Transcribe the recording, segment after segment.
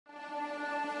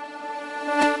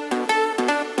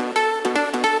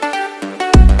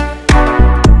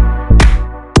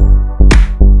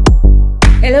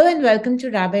welcome to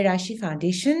Rabbi Rashi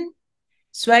Foundation.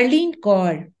 Swarleen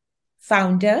Kaur,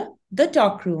 founder, The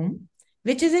Talk Room,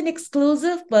 which is an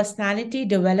exclusive personality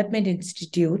development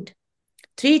institute,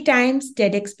 3 times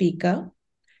TEDx speaker,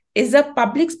 is a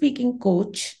public speaking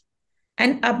coach,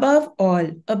 and above all,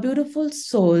 a beautiful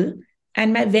soul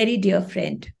and my very dear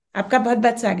friend. आपका बहुत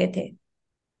बहुत स्वागत है.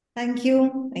 Thank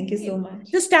you. Thank you so much.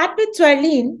 To start with,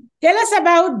 Swarleen, tell us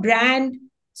about brand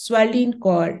Swarleen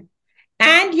Kaur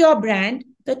and your brand,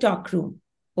 The Talk Room.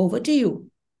 Over to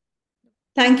you.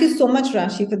 Thank you so much,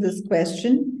 Rashi, for this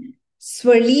question.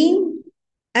 Swarleen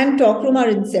and Talk Room are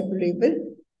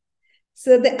inseparable.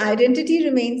 So the identity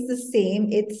remains the same.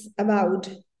 It's about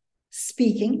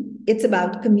speaking. It's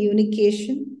about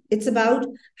communication. It's about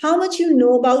how much you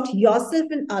know about yourself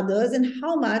and others and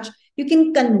how much you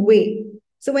can convey.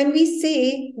 So when we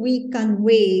say we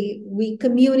convey, we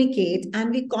communicate,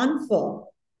 and we confer,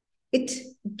 it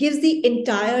gives the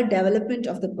entire development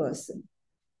of the person.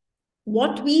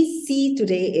 What we see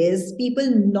today is people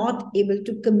not able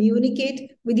to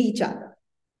communicate with each other.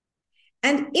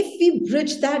 And if we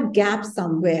bridge that gap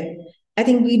somewhere, I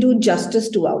think we do justice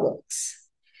to our works.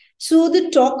 So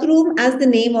the talk room, as the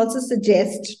name also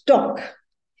suggests, talk.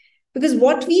 Because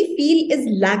what we feel is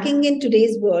lacking in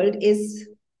today's world is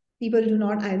people do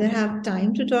not either have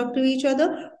time to talk to each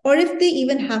other, or if they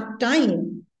even have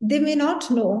time, they may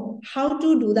not know how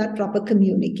to do that proper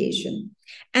communication.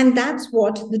 And that's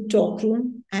what the talk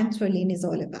room and Swarleen is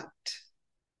all about.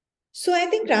 So I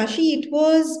think, Rashi, it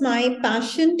was my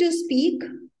passion to speak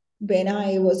when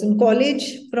I was in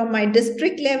college, from my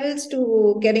district levels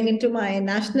to getting into my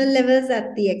national levels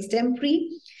at the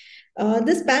extempore.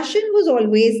 This passion was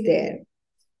always there.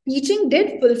 Teaching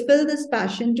did fulfill this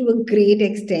passion to a great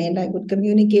extent. I could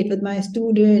communicate with my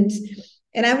students,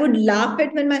 and I would laugh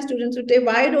at when my students would say,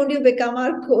 "Why don't you become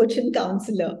our coach and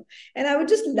counselor?" And I would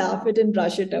just laugh it and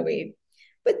brush it away.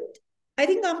 But I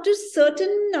think after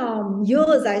certain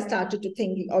years, I started to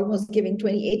think, almost giving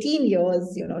 18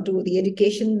 years, to the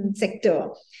education sector,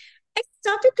 I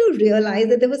started to realize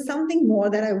that there was something more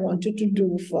that I wanted to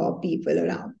do for people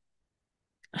around.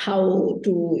 How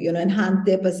to, enhance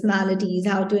their personalities,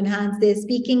 how to enhance their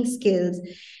speaking skills.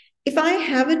 If I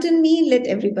have it in me, let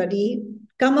everybody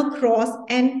come across,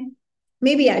 and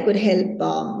maybe I could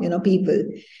help, people.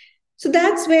 So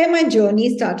that's where my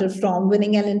journey started, from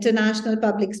winning an international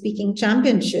public speaking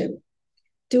championship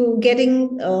to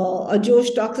getting a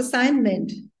Josh Talks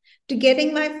assignment, to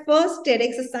getting my first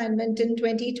TEDx assignment in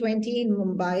 2020 in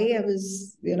Mumbai. I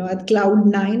was, at cloud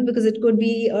 9, because it could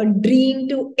be a dream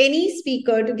to any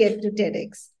speaker to get to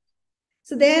TEDx.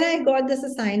 So there I got this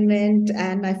assignment,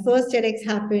 and my first TEDx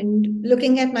happened.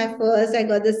 Looking at my first, I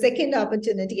got the second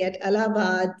opportunity at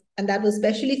Allahabad, and that was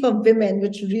especially for women,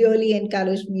 which really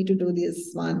encouraged me to do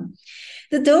this one.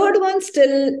 The third one,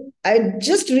 still, I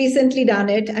just recently done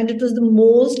it, and it was the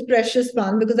most precious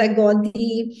one because I got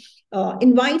the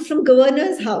invite from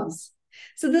governor's house.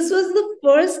 So this was the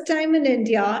first time in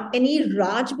India any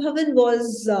Raj Bhavan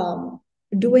was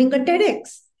doing a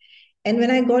TEDx. And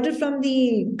when I got it from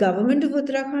the government of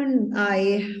Uttarakhand,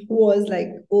 I was like,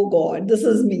 oh God, this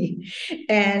is me.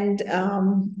 And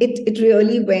it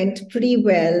really went pretty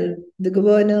well. The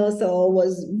governor, sir,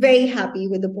 was very happy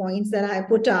with the points that I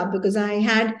put up, because I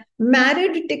had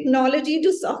married technology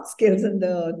to soft skills in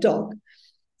the talk.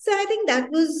 So I think that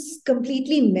was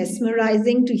completely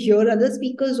mesmerizing to hear other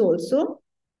speakers also.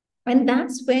 And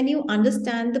that's when you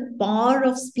understand the power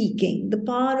of speaking, the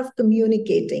power of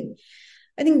communicating.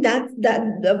 I think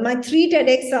that my 3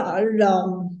 TEDx are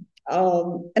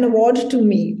an award to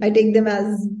me. I take them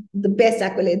as the best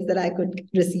accolades that I could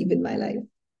receive in my life.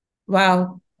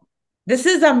 Wow. This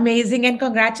is amazing, and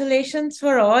congratulations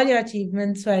for all your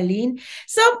achievements, Swarleen.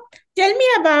 So tell me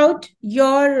about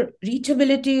your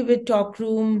reachability with Talk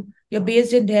Room. You're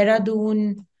based in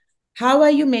Dehradun. How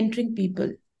are you mentoring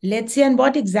people? Let's say, and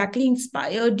what exactly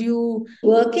inspired you?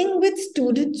 Working with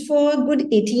students for a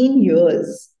good 18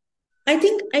 years. I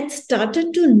think I'd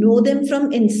started to know them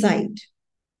from inside.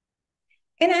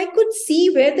 And I could see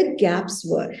where the gaps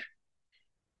were.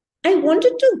 I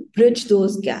wanted to bridge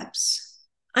those gaps.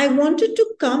 I wanted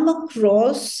to come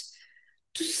across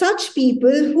to such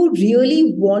people who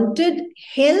really wanted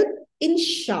help in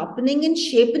sharpening and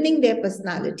shaping their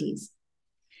personalities.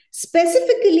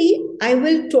 Specifically, I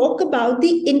will talk about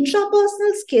the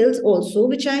intrapersonal skills also,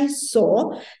 which I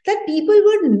saw that people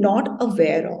were not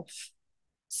aware of.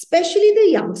 Especially the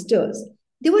youngsters.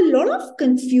 There were a lot of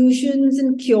confusions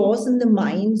and chaos in the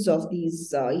minds of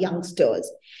these youngsters.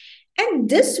 And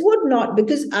this would not,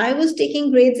 because I was taking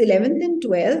grades 11th and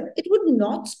 12th, it would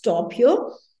not stop here.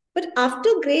 But after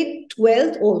grade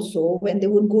 12th also, when they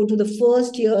would go to the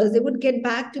first years, they would get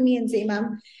back to me and say,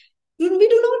 ma'am, we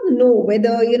do not know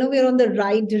whether, we're on the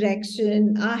right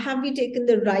direction. Have we taken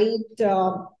the right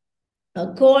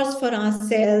course for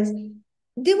ourselves?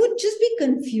 They would just be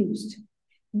confused.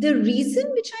 The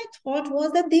reason which I thought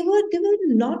was that they were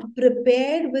not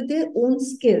prepared with their own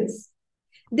skills.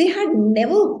 They had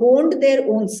never honed their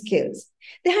own skills.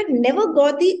 They had never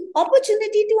got the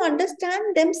opportunity to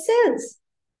understand themselves.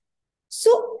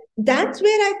 So that's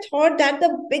where I thought that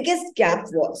the biggest gap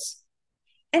was.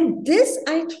 And this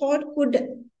I thought could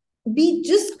be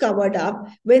just covered up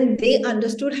when they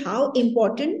understood how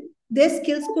important their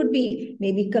skills could be.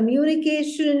 Maybe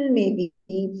communication, maybe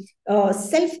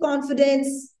self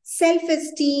confidence, self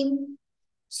esteem.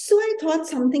 So I thought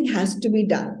something has to be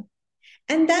done.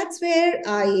 And that's where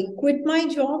I quit my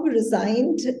job,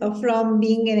 resigned from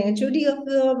being an HOD of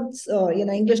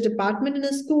the English department in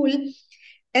a school.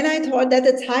 And I thought that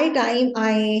it's high time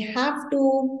I have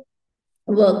to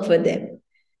work for them.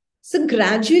 So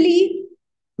gradually,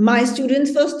 my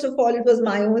students, first of all, it was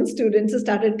my own students who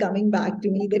started coming back to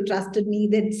me. They trusted me,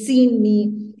 they'd seen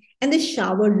me, and they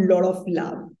showered a lot of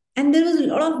love. And there was a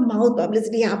lot of mouth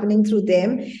publicity happening through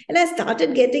them. And I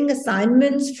started getting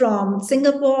assignments from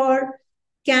Singapore,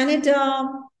 Canada.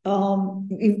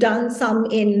 We've done some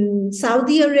in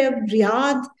Saudi Arabia,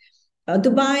 Riyadh,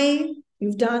 Dubai.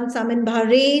 We've done some in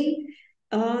Bahrain.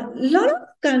 A lot of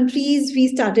countries we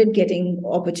started getting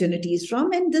opportunities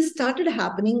from, and this started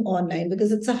happening online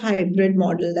because it's a hybrid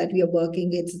model that we are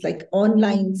working. It's like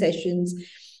online sessions,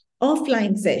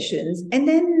 offline sessions, and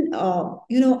then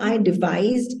I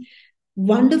devised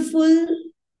wonderful,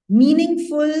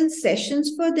 meaningful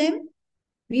sessions for them.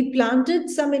 We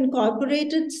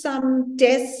incorporated some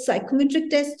tests,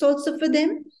 psychometric tests also for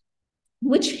them,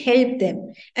 which helped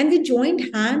them. And we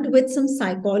joined hand with some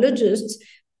psychologists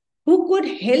who could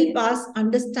help us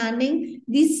understanding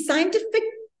these scientific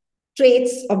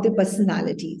traits of the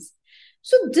personalities.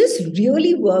 So this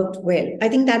really worked well. I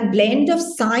think that blend of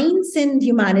science and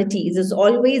humanities is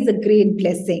always a great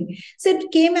blessing. So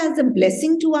it came as a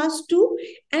blessing to us too,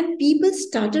 and people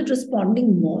started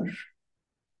responding more.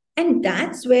 And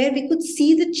that's where we could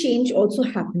see the change also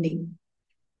happening.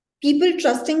 People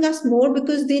trusting us more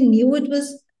because they knew it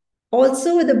was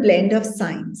also with a blend of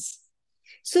science.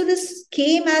 So this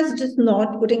came as just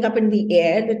not putting up in the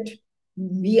air that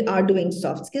we are doing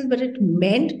soft skills, but it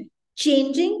meant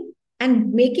changing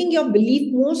and making your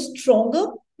belief more stronger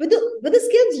with the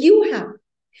skills you have.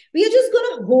 We are just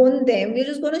going to hone them. We're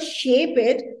just going to shape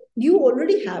it. You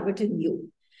already have it in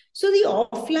you. So the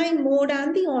offline mode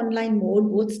and the online mode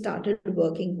both started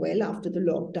working well after the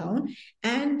lockdown.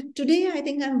 And today, I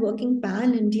think I'm working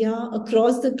pan-India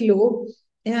across the globe.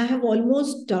 And I have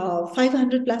almost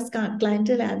 500 plus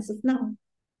clientele as of now.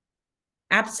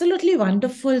 Absolutely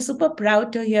wonderful. Super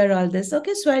proud to hear all this.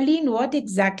 Okay, Swarleen, what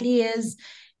exactly is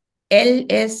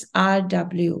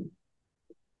LSRW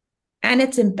and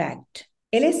its impact?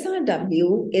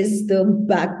 LSRW is the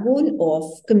backbone of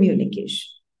communication.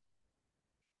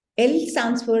 L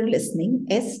stands for listening,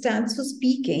 S stands for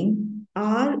speaking,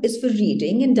 R is for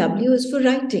reading, and W is for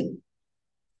writing.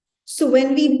 So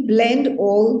when we blend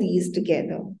all these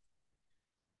together,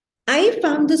 I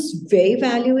found this very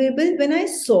valuable when I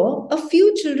saw a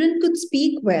few children could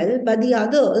speak well, but the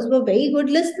others were very good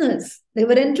listeners. They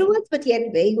were introverts, but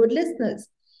yet very good listeners.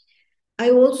 I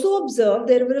also observed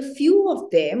there were a few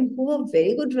of them who were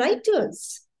very good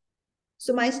writers.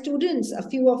 So my students,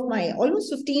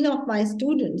 almost 15 of my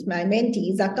students, my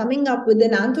mentees, are coming up with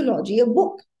an anthology, a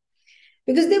book,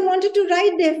 because they wanted to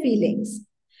write their feelings.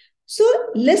 So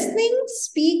listening,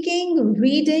 speaking,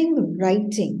 reading,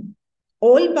 writing,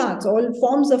 all parts, all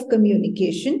forms of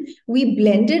communication, we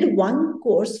blended one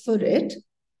course for it,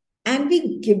 and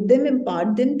we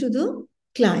impart them to the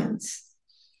clients,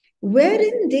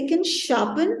 wherein they can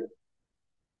sharpen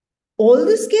all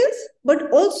the skills,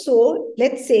 but also,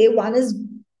 let's say one is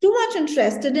too much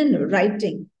interested in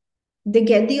writing. They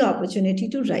get the opportunity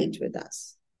to write with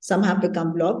us. Some have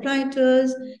become blog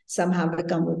writers, some have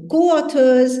become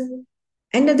co-authors,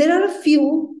 and there are a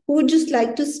few who would just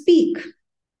like to speak.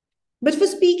 But for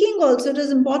speaking also, it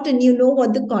is important you know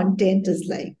what the content is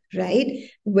like, right?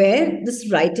 Where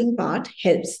this writing part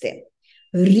helps them.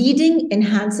 Reading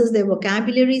enhances their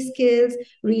vocabulary skills.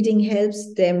 Reading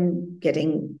helps them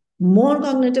getting more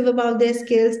cognitive about their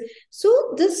skills.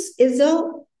 So this is a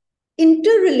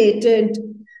interrelated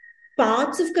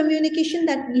parts of communication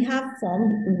that we have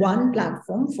formed one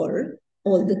platform for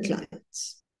all the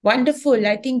clients. Wonderful.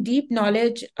 I think deep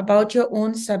knowledge about your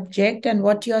own subject and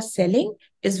what you're selling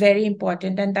is very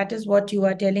important. And that is what you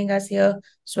are telling us here,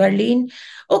 Swarleen.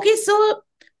 Okay, so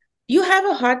you have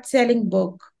a hot selling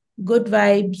book, Good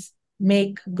Vibes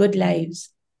Make Good Lives.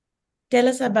 Tell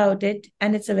us about it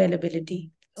and its availability.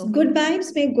 So good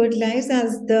vibes make good lives,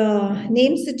 as the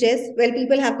name suggests. Well,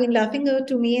 people have been laughing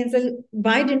to me and said,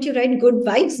 why didn't you write good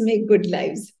vibes make good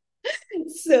lives?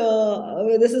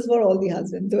 So this is for all the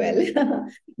husbands. Well,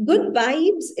 good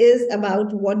vibes is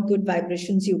about what good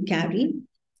vibrations you carry,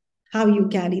 how you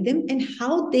carry them, and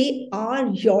how they are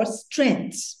your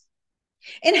strengths,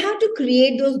 and how to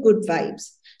create those good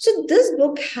vibes. So this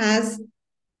book has,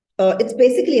 it's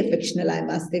basically a fictional, I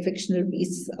must say, fictional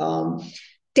piece.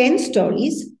 10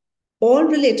 stories, all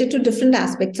related to different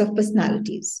aspects of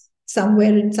personalities.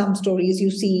 Somewhere in some stories, you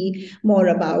see more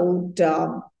about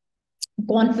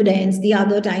confidence. The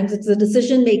other times, it's a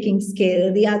decision making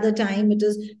skill. The other time, it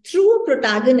is through a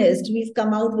protagonist, we've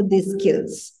come out with these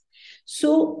skills.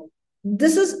 So,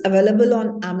 this is available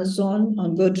on Amazon,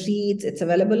 on Goodreads, it's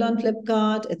available on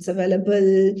Flipkart, it's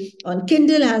available on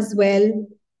Kindle as well.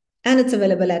 And it's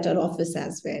available at our office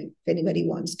as well. If anybody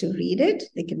wants to read it,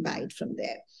 they can buy it from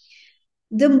there.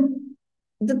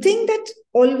 The thing that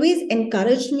always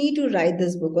encouraged me to write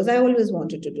this book was I always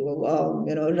wanted to do,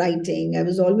 writing. I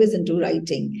was always into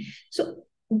writing. So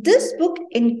this book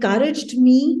encouraged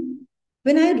me.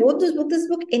 When I wrote this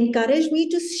book encouraged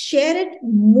me to share it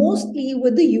mostly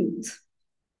with the youth.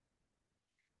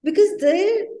 Because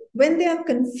when they are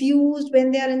confused,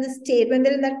 when they are in the state, when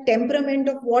they're in that temperament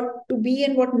of what to be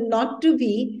and what not to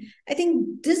be, I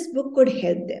think this book could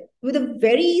help them. With a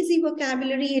very easy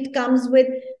vocabulary, it comes with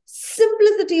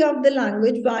simplicity of the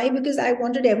language. Why? Because I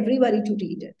wanted everybody to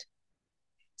read it.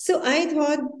 So I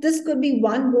thought this could be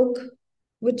one book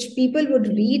which people would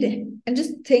read and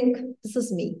just think, this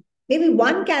is me. Maybe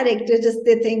one character just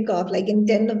they think of, like in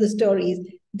 10 of the stories,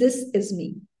 this is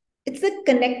me. It's the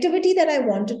connectivity that I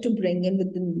wanted to bring in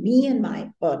within me and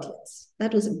my audience.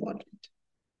 That was important.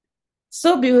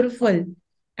 So beautiful.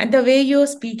 And the way you're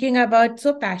speaking about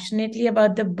so passionately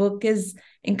about the book is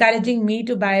encouraging me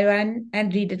to buy one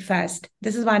and read it fast.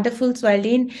 This is wonderful,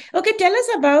 Swarleen. Okay, tell us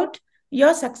about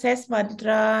your success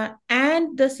mantra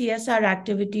and the CSR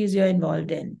activities you're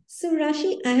involved in. So,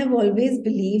 Rashi, I have always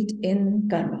believed in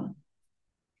karma.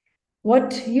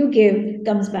 What you give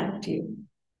comes back to you.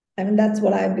 I mean, that's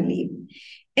what I believe.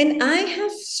 And I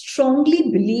have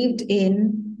strongly believed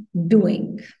in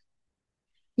doing.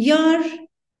 Your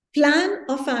plan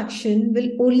of action will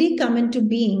only come into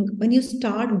being when you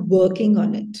start working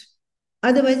on it.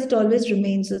 Otherwise, it always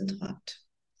remains a thought.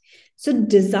 So,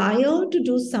 desire to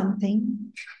do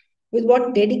something with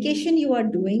what dedication you are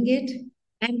doing it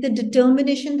and the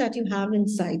determination that you have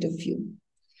inside of you.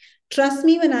 Trust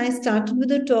me, when I started with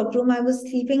the talk room, I was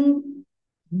sleeping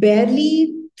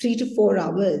barely 3 to 4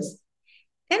 hours.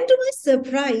 And to my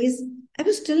surprise, I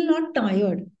was still not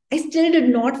tired. I still did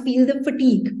not feel the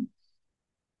fatigue.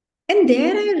 And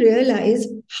there I realized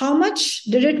how much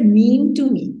did it mean to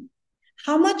me,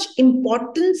 how much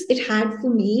importance it had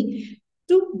for me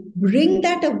to bring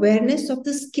that awareness of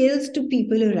the skills to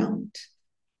people around.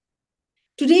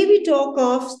 Today we talk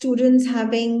of students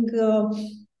having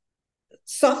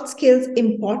soft skills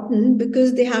important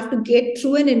because they have to get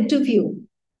through an interview.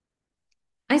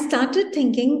 I started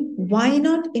thinking, why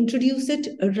not introduce it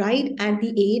right at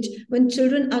the age when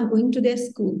children are going to their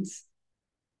schools?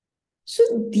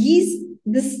 So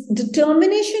this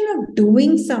determination of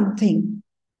doing something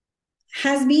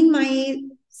has been my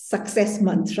success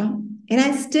mantra. And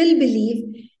I still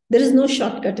believe there is no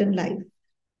shortcut in life.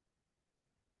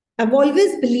 I've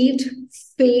always believed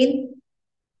fail,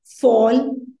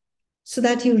 fall, so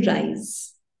that you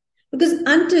rise. Because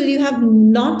until you have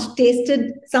not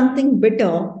tasted something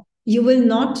bitter, you will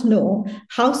not know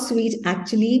how sweet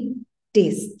actually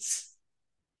tastes.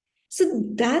 So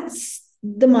that's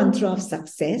the mantra of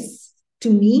success to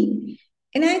me.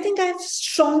 And I think I've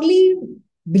strongly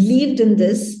believed in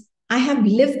this. I have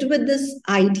lived with this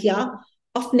idea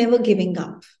of never giving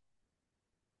up.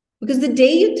 Because the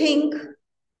day you think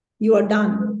you are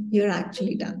done, you're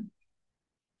actually done.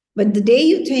 But the day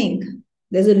you think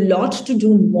there's a lot to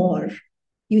do more,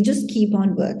 you just keep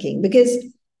on working, because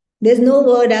there's no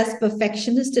word as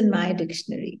perfectionist in my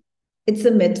dictionary. It's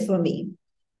a myth for me.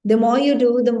 The more you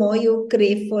do, the more you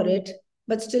crave for it,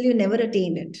 but still you never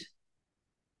attain it.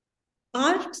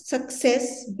 Our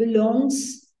success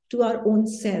belongs to our own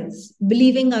selves,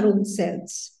 believing our own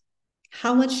selves.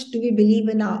 How much do we believe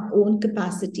in our own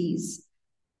capacities?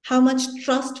 How much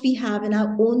trust we have in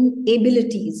our own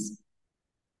abilities?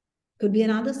 Could be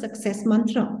another success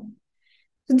mantra.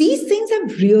 So these things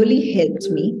have really helped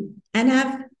me and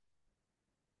have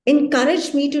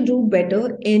encouraged me to do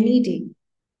better any day.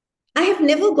 I have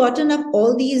never gotten up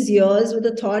all these years with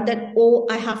the thought that, oh,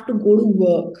 I have to go to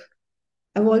work.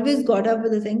 I've always got up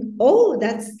with the thing, oh,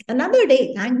 that's another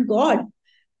day. Thank God.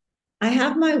 I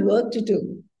have my work to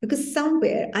do because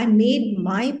somewhere I made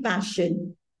my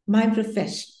passion my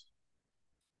profession.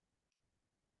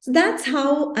 So that's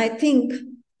how I think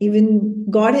even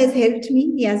God has helped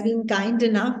me. He has been kind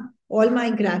enough. All my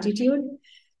gratitude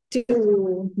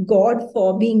to God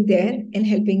for being there and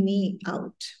helping me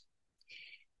out.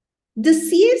 The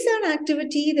CSR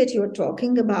activity that you're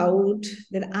talking about,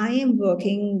 that I am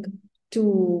working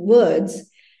towards,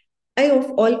 I have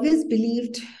always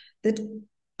believed that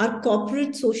our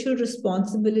corporate social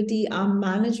responsibility, our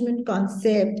management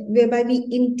concept, whereby we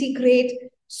integrate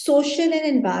social and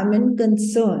environment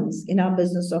concerns in our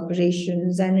business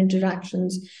operations and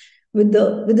interactions with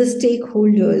the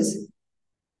stakeholders,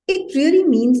 it really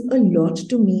means a lot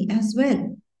to me as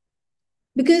well.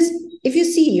 Because if you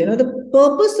see, the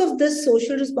purpose of this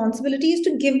social responsibility is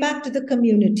to give back to the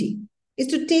community, is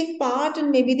to take part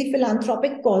in maybe the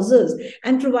philanthropic causes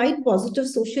and provide positive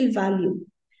social value.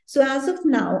 So as of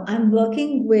now, I'm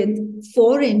working with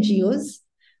 4 NGOs.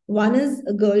 One is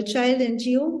a girl child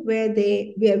NGO where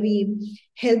we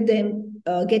help them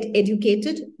get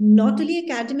educated, not only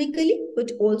academically,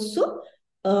 but also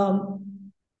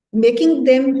making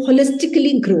them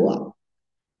holistically grow up.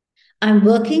 I'm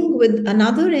working with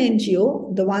another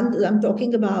NGO. The one that I'm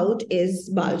talking about is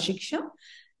Bal Shiksha,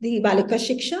 the Balika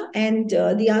Shiksha, and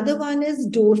the other one is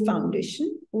Door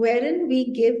Foundation, wherein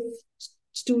we give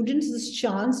students this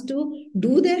chance to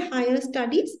do their higher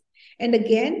studies and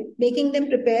again making them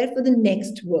prepare for the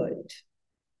next world,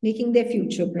 making their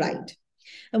future bright.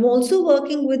 I'm also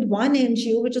working with one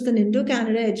NGO, which is an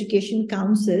Indo-Canada Education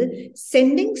Council,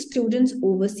 sending students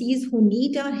overseas who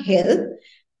need our help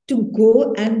to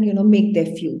go and make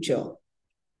their future.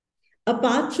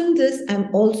 Apart from this,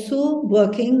 I'm also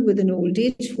working with an old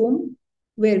age home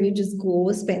where we just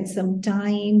go spend some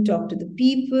time, talk to the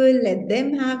people, let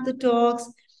them have the talks.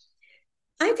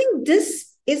 I think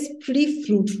this is pretty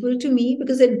fruitful to me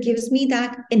because it gives me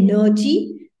that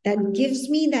energy, that gives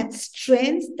me that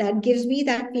strength, that gives me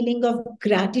that feeling of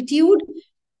gratitude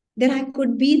that I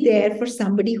could be there for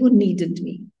somebody who needed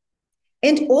me.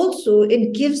 And also,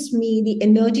 it gives me the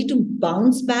energy to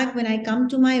bounce back when I come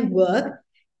to my work,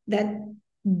 that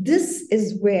this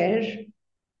is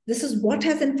what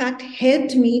has in fact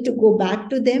helped me to go back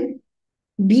to them,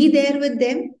 be there with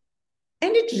them.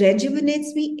 And it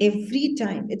rejuvenates me every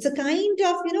time. It's a kind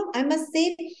of, I must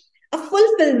say, a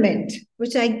fulfillment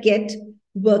which I get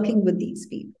working with these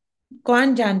people.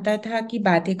 कौन जानता था कि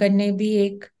बातें करने भी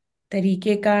एक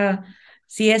तरीके का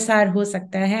CSR हो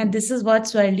सकता है. And this is what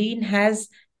Swarleen has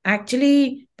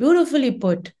actually beautifully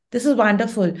put. This is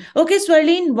wonderful. Okay,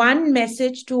 Swarleen, one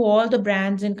message to all the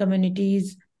brands and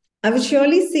communities. I would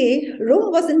surely say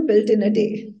Rome wasn't built in a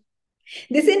day.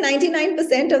 They say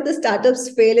 99% of the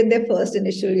startups fail in their first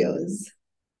initial years.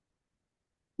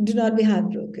 Do not be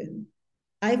heartbroken.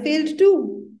 I failed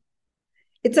too.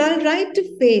 It's all right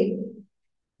to fail.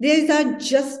 These are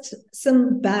just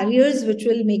some barriers which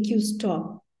will make you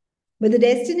stop. But the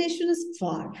destination is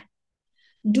far.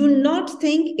 Do not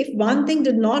think if one thing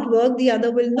did not work, the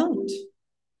other will not.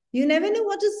 You never know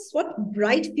what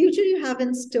bright future you have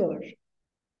in store.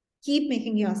 Keep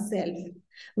making yourself.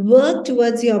 Work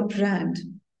towards your brand.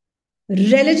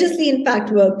 Religiously, in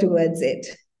fact, work towards it.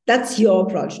 That's your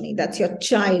progeny. That's your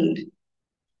child.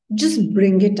 Just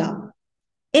bring it up.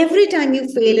 Every time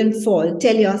you fail and fall,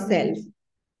 tell yourself,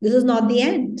 this is not the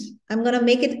end. I'm going to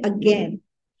make it again.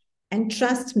 And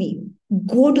trust me,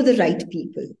 go to the right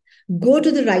people. Go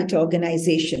to the right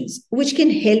organizations which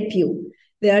can help you.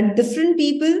 There are different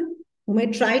people who may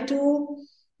try to,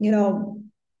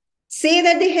 say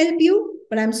that they help you,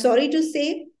 but I'm sorry to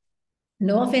say,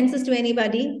 no offenses to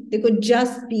anybody, they could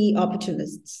just be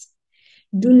opportunists.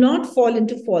 Do not fall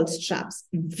into false traps.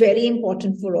 Very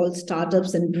important for all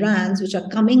startups and brands which are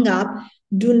coming up.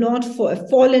 Do not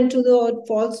fall into the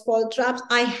false traps.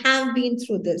 I have been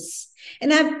through this,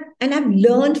 and I've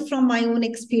learned from my own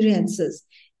experiences.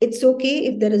 It's okay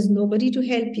if there is nobody to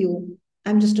help you.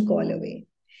 I'm just a call away.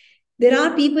 There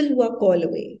are people who are call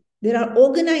away. There are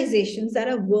organizations that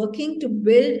are working to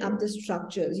build up the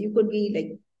structures. You could be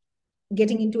like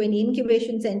getting into any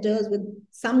incubation centers with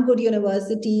some good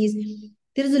universities.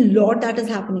 There is a lot that is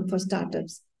happening for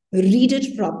startups. Read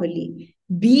it properly.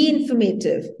 Be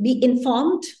informative. Be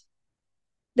informed.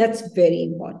 That's very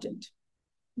important.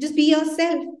 Just be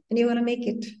yourself and you're going to make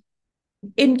it.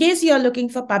 In case you're looking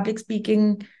for public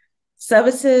speaking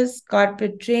services,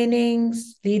 corporate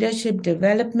trainings, leadership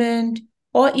development,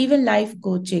 or even life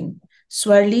coaching.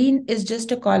 Swarleen is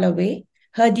just a call away.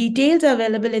 Her details are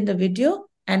available in the video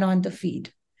and on the feed.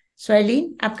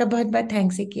 Swarleen, आपका बहुत बहुत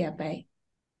thanks है किया पाए.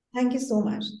 Thank you so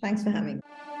much. Thanks for having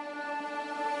me.